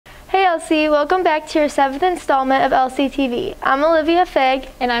LC, welcome back to your 7th installment of LCTV. I'm Olivia Figg.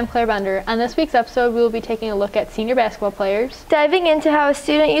 And I'm Claire Bender. On this week's episode, we will be taking a look at senior basketball players, Diving into how a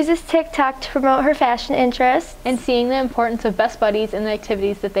student uses TikTok to promote her fashion interests, and seeing the importance of best buddies and the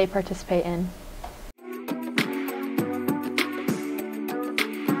activities that they participate in.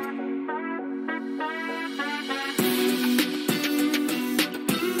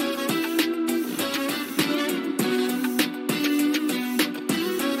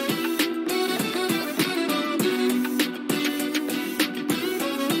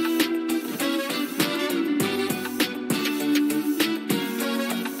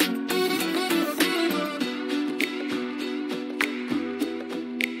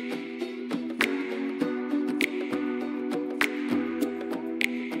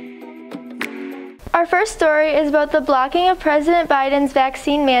 Our first story is about the blocking of President Biden's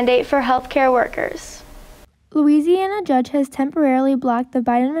vaccine mandate for healthcare workers. Louisiana judge has temporarily blocked the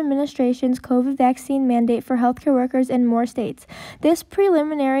Biden administration's COVID vaccine mandate for healthcare workers in more states. This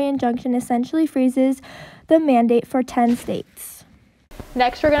preliminary injunction essentially freezes the mandate for 10 states.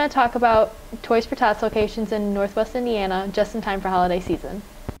 Next, we're going to talk about Toys for Tots locations in Northwest Indiana just in time for holiday season.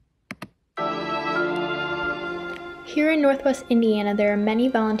 Here in Northwest Indiana, there are many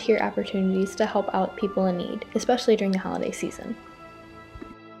volunteer opportunities to help out people in need, especially during the holiday season.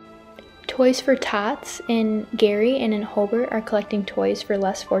 Toys for Tots in Gary and in Hobart are collecting toys for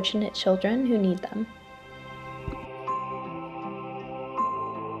less fortunate children who need them.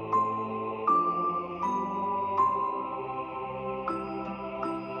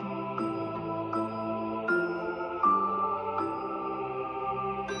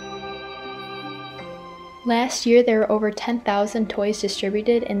 Last year, there were over 10,000 toys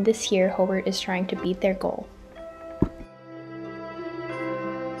distributed, and this year, Hobart is trying to beat their goal.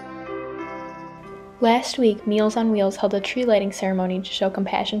 Last week, Meals on Wheels held a tree lighting ceremony to show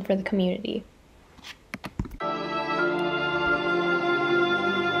compassion for the community.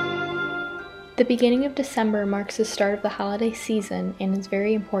 The beginning of December marks the start of the holiday season and is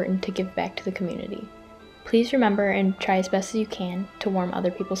very important to give back to the community. Please remember and try as best as you can to warm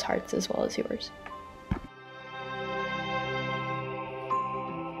other people's hearts as well as yours.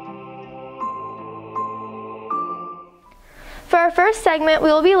 For our first segment, we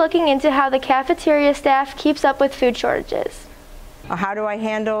will be looking into how the cafeteria staff keeps up with food shortages. How do I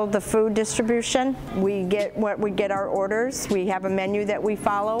handle the food distribution? We get our orders. We have a menu that we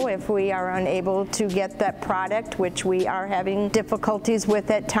follow. If we are unable to get that product, which we are having difficulties with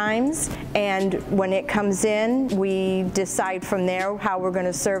at times, and when it comes in, we decide from there how we're going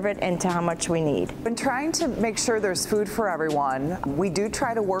to serve it and to how much we need. When trying to make sure there's food for everyone, we do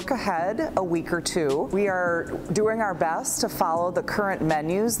try to work ahead a week or two. We are doing our best to follow the current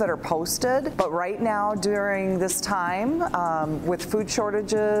menus that are posted, but right now during this time, with food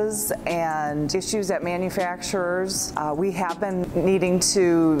shortages and issues at manufacturers, we have been needing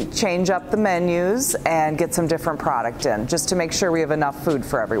to change up the menus and get some different product in just to make sure we have enough food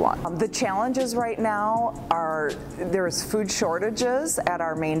for everyone. The challenges right now are there's food shortages at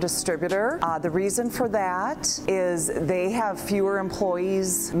our main distributor. The reason for that is they have fewer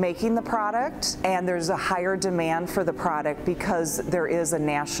employees making the product, and there's a higher demand for the product because there is a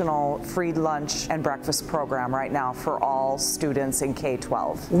national free lunch and breakfast program right now for all students in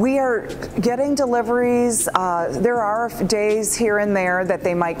K-12. We are getting deliveries. There are days here and there that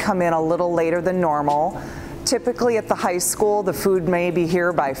they might come in a little later than normal. Typically at the high school, the food may be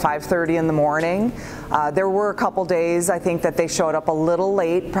here by 5:30 in the morning. There were a couple days, I think, that they showed up a little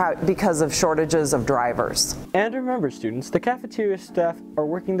late because of shortages of drivers. And remember, students, the cafeteria staff are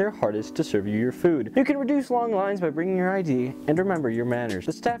working their hardest to serve you your food. You can reduce long lines by bringing your ID, and remember your manners.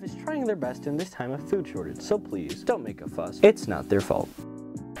 The staff is trying their best in this time of food shortage, so please, don't make a fuss. It's not their fault.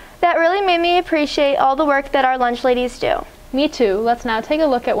 That really made me appreciate all the work that our lunch ladies do. Me too. Let's now take a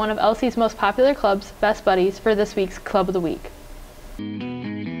look at one of LC's most popular clubs, Best Buddies, for this week's Club of the Week. For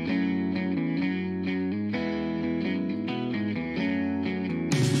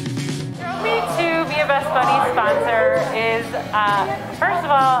me to be a Best Buddies sponsor is, first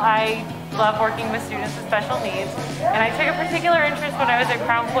of all, I love working with students with special needs, and I took a particular interest when I was at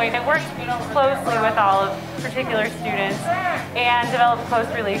Crown Point. I worked closely with all of particular students and developed close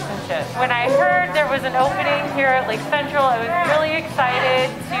relationships. When I heard there was an opening here at Lake Central, I was really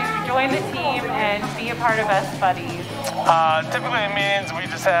excited to join the team and be a part of Best Buddies. Typically it means we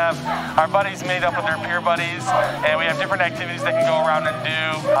just have our buddies made up with their peer buddies, and we have different activities they can go around and do.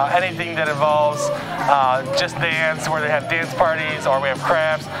 Anything that involves just dance, where they have dance parties, or we have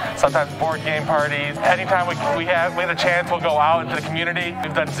crafts, sometimes board game parties. Anytime we have a chance, we'll go out into the community.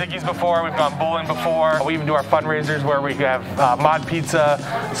 We've done Ziggy's before, we've gone bowling before. We even do our fundraisers where we have mod pizza,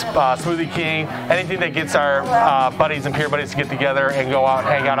 Smoothie King, anything that gets our buddies and peer buddies to get together and go out and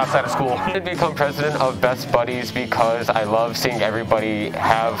hang out outside of school. I did become president of Best Buddies because I love seeing everybody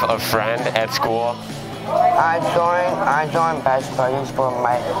have a friend at school. I joined Best Buddies for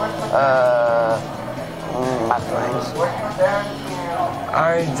my friends.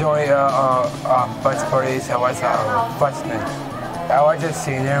 I joined Best Buddies. I was a freshman. I was a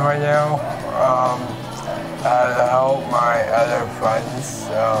senior right now. I help my other friends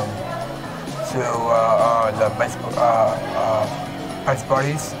to the Best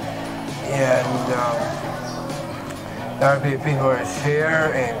Buddies, and there are people who are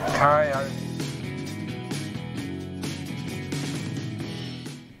here and Kai.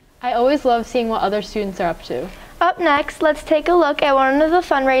 I always love seeing what other students are up to. Up next, let's take a look at one of the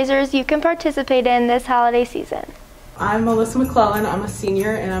fundraisers you can participate in this holiday season. I'm Melissa McClellan. I'm a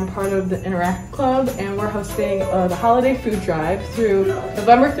senior and I'm part of the Interact Club, and we're hosting the holiday food drive through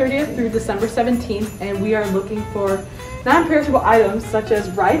November 30th through December 17th, and we are looking for non-perishable items such as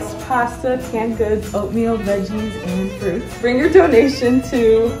rice, pasta, canned goods, oatmeal, veggies, and fruits. Bring your donation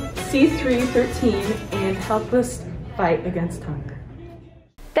to C313 and help us fight against hunger.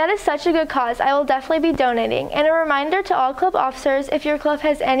 That is such a good cause. I will definitely be donating. And a reminder to all club officers, if your club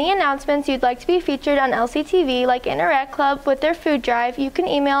has any announcements you'd like to be featured on LCTV, like Interact Club with their food drive, you can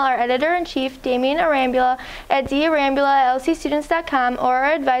email our editor-in-chief, Damian Arambula, at darambula@lcstudents.com, or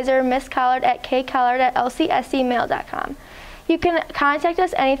our advisor, Miss Collard, at kcollard@lcsemail.com. You can contact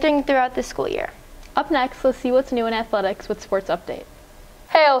us anything throughout the school year. Up next, let's see what's new in athletics with Sports Update.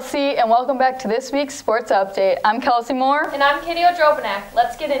 Hey LC, and welcome back to this week's Sports Update. I'm Kelsey Moore. And I'm Katie Odrobanak.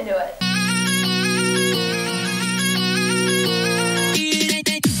 Let's get into it.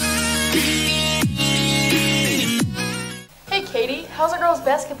 Hey Katie, how's our girls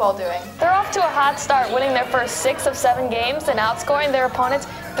basketball doing? They're off to a hot start, winning their first 6 of 7 games and outscoring their opponents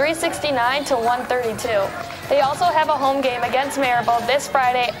 369 to 132. They also have a home game against Maribel this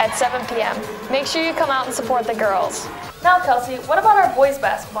Friday at 7 p.m. Make sure you come out and support the girls. Now, Kelsey, what about our boys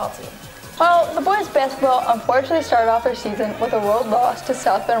basketball team? Well, the boys basketball unfortunately started off their season with a road loss to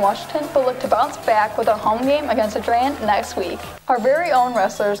South Bend, Washington, but look to bounce back with a home game against Adrian next week. Our very own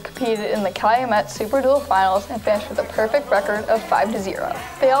wrestlers competed in the Calumet Super Duel Finals and finished with a perfect record of 5-0.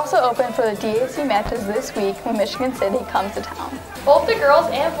 They also opened for the DAC matches this week when Michigan City comes to town. Both the girls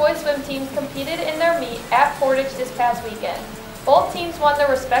and boys swim teams competed in their meet at Portage this past weekend. Both teams won their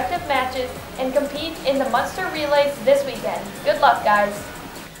respective matches and compete in the Munster Relays this weekend. Good luck, guys.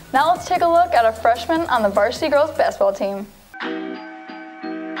 Now let's take a look at a freshman on the varsity girls basketball team.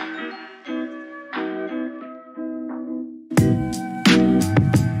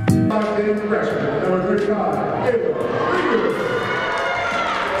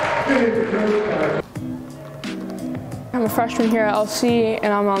 I'm a freshman here at LC,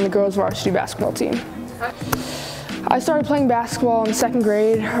 and I'm on the girls varsity basketball team. I started playing basketball in 2nd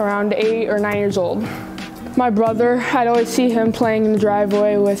grade around 8 or 9 years old. My brother, I'd always see him playing in the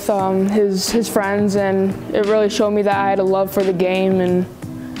driveway with his friends, and it really showed me that I had a love for the game, and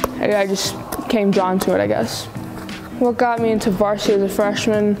I just became drawn to it, I guess. What got me into varsity as a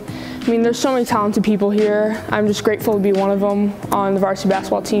freshman, I mean, there's so many talented people here. I'm just grateful to be one of them on the varsity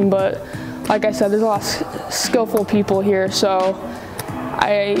basketball team, but like I said, there's a lot of skillful people here, so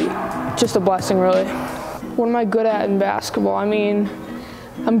just a blessing, really. What am I good at in basketball? I mean,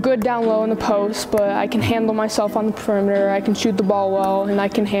 I'm good down low in the post, but I can handle myself on the perimeter. I can shoot the ball well, and I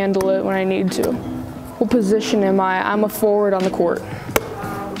can handle it when I need to. What position am I? I'm a forward on the court.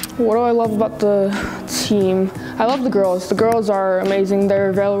 What do I love about the team? I love the girls. The girls are amazing.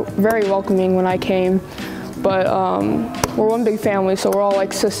 They're very welcoming when I came, but we're one big family, so we're all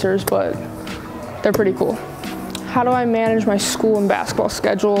like sisters, but they're pretty cool. How do I manage my school and basketball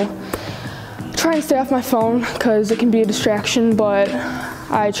schedule? Try and stay off my phone because it can be a distraction, but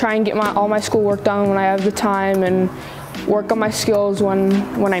I try and get all my schoolwork done when I have the time and work on my skills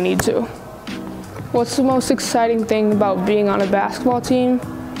when I need to. What's the most exciting thing about being on a basketball team?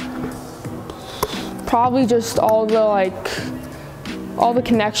 Probably just all the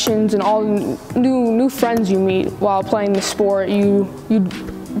connections and all the new friends you meet while playing the sport. You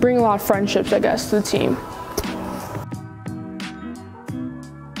bring a lot of friendships, I guess, to the team.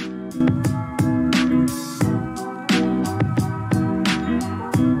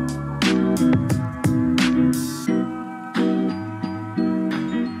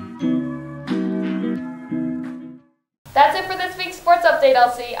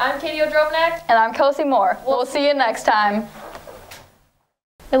 LC. I'm Katie Odrovnak. And I'm Kelsey Moore. We'll see you next time.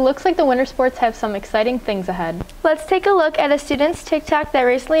 It looks like the winter sports have some exciting things ahead. Let's take a look at a student's TikTok that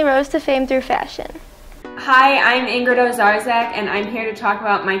recently rose to fame through fashion. Hi, I'm Ingrid Ozarzak, and I'm here to talk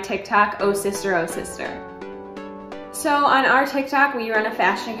about my TikTok, Oh Sister, Oh Sister. So on our TikTok, we run a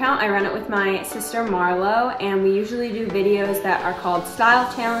fashion account. I run it with my sister Marlo, and we usually do videos that are called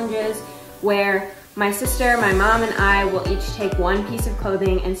style challenges, where my sister, my mom, and I will each take one piece of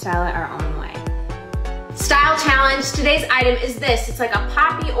clothing and style it our own way. Style challenge, today's item is this. It's like a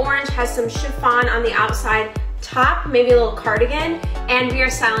poppy orange, has some chiffon on the outside top, maybe a little cardigan, and we are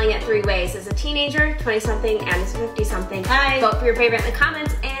styling it 3 ways. As a teenager, 20-something, and as a 50-something. Vote for your favorite in the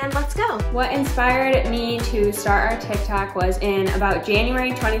comments, and let's go. What inspired me to start our TikTok was in about January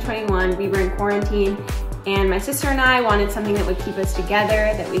 2021, we were in quarantine, and my sister and I wanted something that would keep us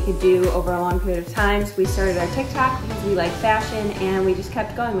together, that we could do over a long period of time, so we started our TikTok because we like fashion, and we just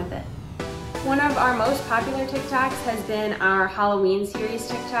kept going with it. One of our most popular TikToks has been our Halloween series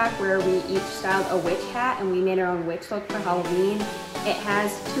TikTok, where we each styled a witch hat and we made our own witch look for Halloween. It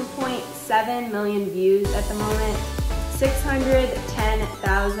has 2.7 million views at the moment,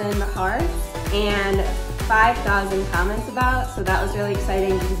 610,000 hearts, and 5,000 comments about, so that was really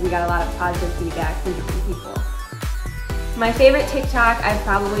exciting because we got a lot of positive feedback from different people. My favorite TikTok I've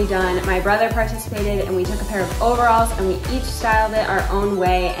probably done, my brother participated and we took a pair of overalls and we each styled it our own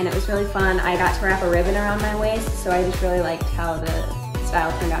way, and it was really fun. I got to wrap a ribbon around my waist, so I just really liked how the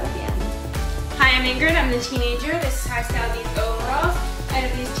style turned out at the end. Hi, I'm Ingrid. I'm the teenager. This is how I styled these overalls. I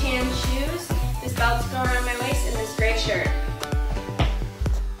have these tan shoes, this belt's going around my waist, and this gray shirt.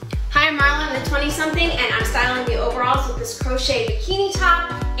 Hi, I'm Marla. I'm the 20-something, and I'm styling the overalls with this crochet bikini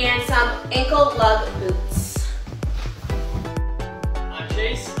top and some ankle lug boots.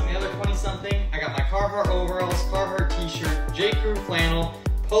 Chase, I'm the other 20-something. I got my Carhartt overalls, Carhartt t-shirt, J. Crew flannel,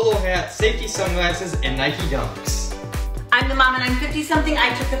 polo hat, safety sunglasses, and Nike Dunks. I'm the mom and I'm 50-something.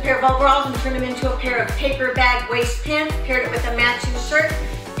 I took the pair of overalls and turned them into a pair of paper bag waist pants, paired it with a matching shirt,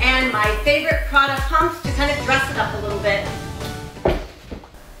 and my favorite Prada pumps to kind of dress it up a little bit.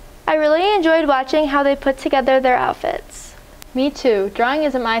 I really enjoyed watching how they put together their outfits. Me too. Drawing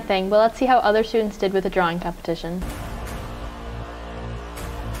isn't my thing, but let's see how other students did with the drawing competition.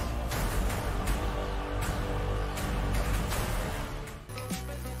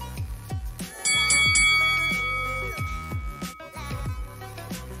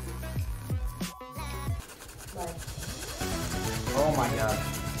 Oh my god.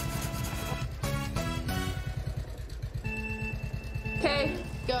 Okay,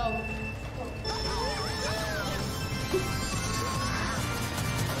 go.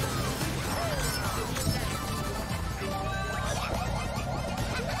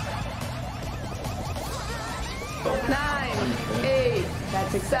 Nine, 8,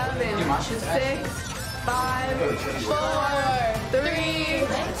 7, 6, 5, 4, 3,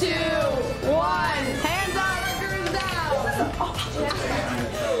 2, 1. Hands up, screws down.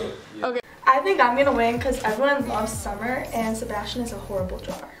 Okay. I think I'm gonna win because everyone loves summer and Sebastian is a horrible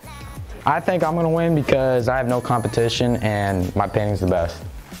drawer. I think I'm gonna win because I have no competition and my painting's the best.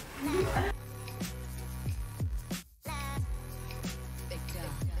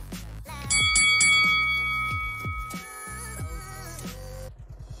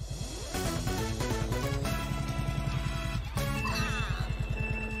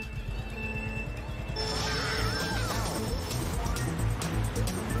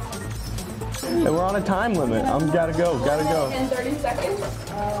 Hey, we're on a time limit. Gotta go. In 30 seconds.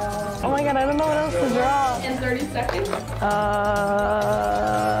 Oh my god, I don't know what else to draw. In 30 seconds.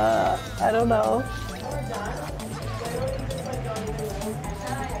 I don't know.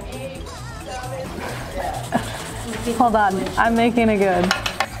 Hold on, I'm making it good.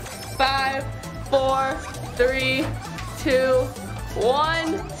 5, 4, 3, 2,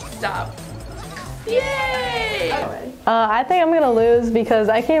 1, stop. Yay! I think I'm gonna lose because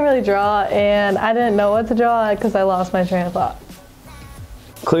I can't really draw and I didn't know what to draw because I lost my train of thought.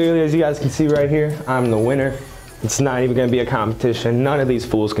 Clearly, as you guys can see right here, I'm the winner. It's not even gonna be a competition. None of these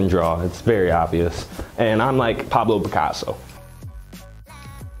fools can draw. It's very obvious. And I'm like Pablo Picasso.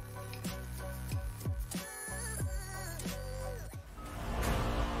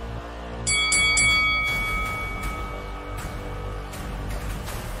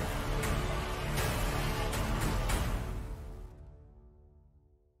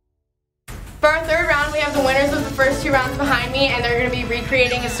 For our third round, we have the winners of the first 2 rounds behind me, and they're going to be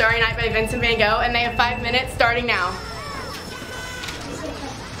recreating A Starry Night by Vincent van Gogh, and they have 5 minutes starting now.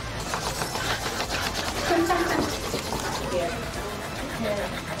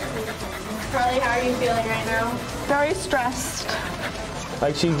 Carly, how are you feeling right now? Very stressed.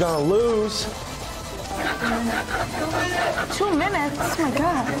 like she's gonna lose. 2 minutes? Oh my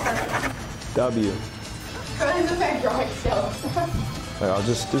God. W. I'll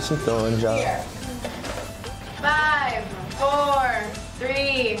just do some filling jobs. 5, 4,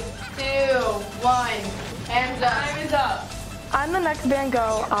 3, 2, 1. Hands up. Time is up. I'm the next Van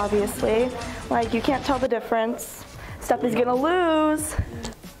Gogh, obviously. Like, you can't tell the difference. Stephanie's gonna lose.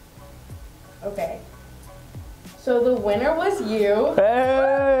 Okay. So the winner was you.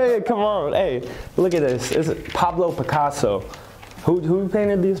 Hey, come on. Hey, look at this. It's Pablo Picasso. Who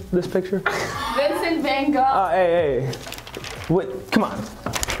painted this picture? Vincent Van Gogh. Hey. What? Come on.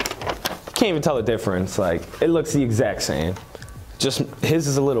 Can't even tell the difference. Like, it looks the exact same. Just his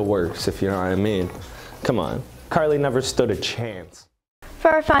is a little worse, if you know what I mean. Come on. Carly never stood a chance. For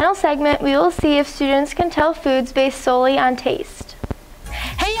our final segment, we will see if students can tell foods based solely on taste.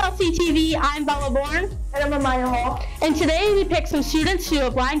 Hey LCTV, I'm Bella Bourne. And I'm Amaya Hall. And today we picked some students to do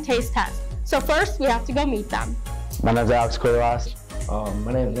a blind taste test. So first, we have to go meet them. My name's Alex Corlas.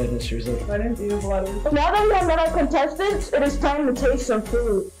 My name is Nathan Scherzer. My name's Eva Blatters. Now that we have met our contestants, it is time to taste some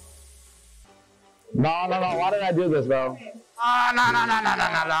food. No. Why did I do this, bro? No.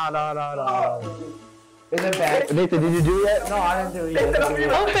 Is it bad? Nathan, did you do it? No, I didn't do it yet.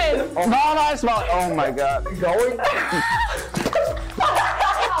 Open! Oh, no, I smell it. Oh my God. Going?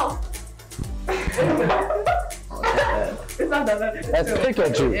 It's not that bad. That's pickle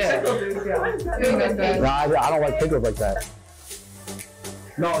juice. Yeah. No, I don't like pickles like that.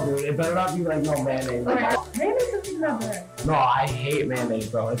 No, dude, it better not be like no mayonnaise. Mayonnaise is not bad. No, I hate mayonnaise,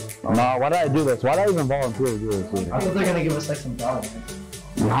 bro. No, why did I do this? Why did I even volunteer to do this? I thought they're gonna give us like some garlic.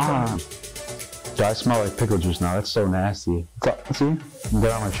 Nah. Dude, I smell like pickle juice now. That's so nasty. See? You got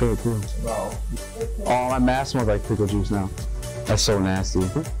it on my shirt too. Bro. Oh, my mask smells like pickle juice now. That's so nasty.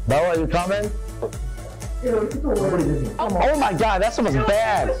 Bella, you coming? Oh my God, that smells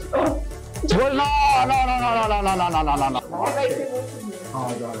bad. No.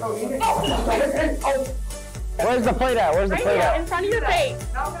 Where's the plate at? Right here, in front of your face.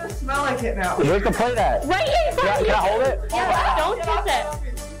 Now I'm gonna smell like it now. Where's the plate at? Right here in front of you. Can I hold it? Yeah, don't touch it.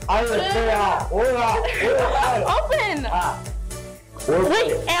 I need to stay out. Open!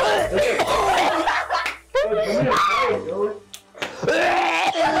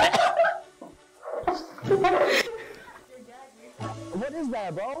 What is that,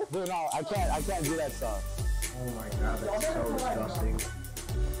 bro? Dude, no, I can't do that stuff. Oh my God, that's so disgusting.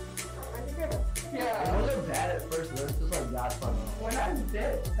 Yeah. It wasn't bad at first, but it's just like that fun. When I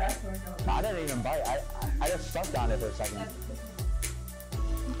did, that's when I didn't even bite. I just sucked on it for a second.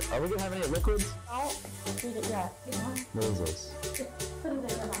 Are we gonna have any liquids? I'll eat it yet. What is this? Put it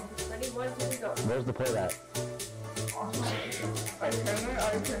there. Ready? 1, 2, 3, go. Where's the plate at?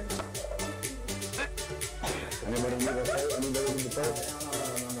 Anybody need a plate? Anybody need a plate?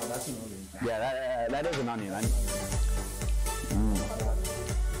 No, that's an onion. Yeah, that is an onion.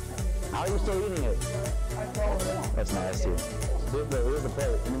 How are you still eating it? That's nasty. Here's the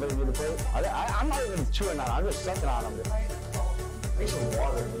plate. Anybody need a plate? I'm not even chewing on it. I'm just sucking on them. Take some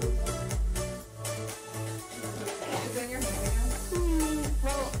water, dude. Is it in your hand again?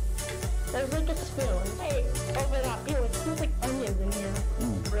 Well, there's like a spoon. Hey, open it up. Ew, it smells like onions in here.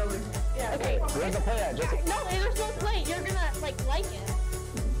 Really? Yeah. Okay. Where's the plate at? No, there's no plate. You're gonna like it.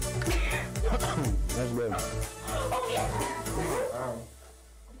 That's good. Oh yeah.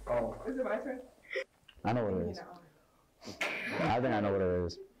 Oh. Is it my turn? I know what it is. I think I know what it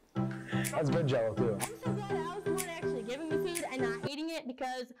is. That's good jello too. I'm so glad I was the one actually giving the food and not eating it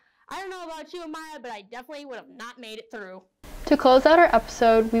because I don't know about you, Maya, but I definitely would have not made it through. To close out our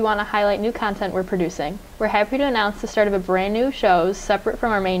episode, we want to highlight new content we're producing. We're happy to announce the start of a brand new show separate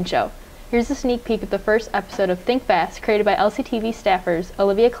from our main show. Here's a sneak peek of the first episode of Think Fast, created by LCTV staffers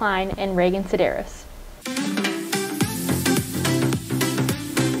Olivia Klein and Reagan Sedaris.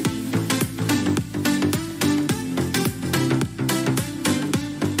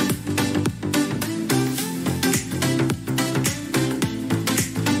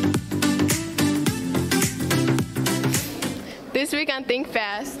 This week on Think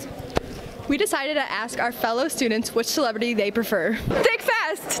Fast, we decided to ask our fellow students which celebrity they prefer. Think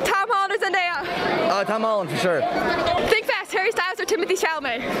Fast! Tom Holland or Zendaya? Tom Holland for sure. Think Fast! Harry Styles or Timothée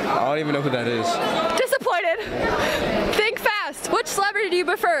Chalamet? I don't even know who that is. Disappointed! Think Fast! Which celebrity do you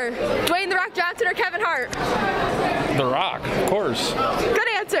prefer? Dwayne "The Rock" Johnson or Kevin Hart? The Rock, of course. Good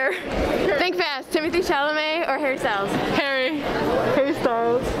answer! Think Fast! Timothée Chalamet or Harry Styles? Harry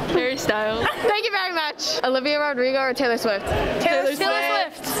Styles. Harry Styles. Thank you very much. Olivia Rodrigo or Taylor Swift? Taylor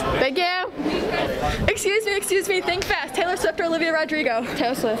Swift. Thank you. Excuse me. Think Fast. Taylor Swift or Olivia Rodrigo?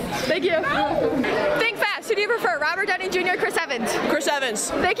 Taylor Swift. Thank you. Think Fast. fast, who do you prefer, Robert Downey Jr. or Chris Evans? Chris Evans.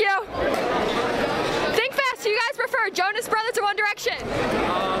 Thank you. Think fast, who do you guys prefer, Jonas Brothers or One Direction?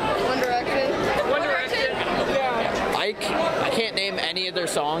 One Direction. One Direction? Yeah. I can't name any of their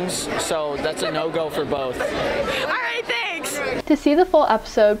songs, so that's a no-go for both. Alright, thanks! To see the full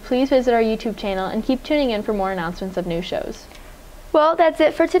episode, please visit our YouTube channel and keep tuning in for more announcements of new shows. Well, that's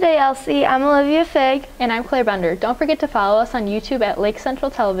it for today, Elsie. I'm Olivia Fig. And I'm Claire Bender. Don't forget to follow us on YouTube at Lake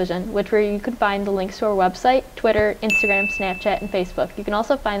Central Television, where you can find the links to our website, Twitter, Instagram, Snapchat, and Facebook. You can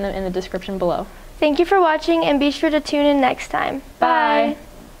also find them in the description below. Thank you for watching, and be sure to tune in next time. Bye. Bye.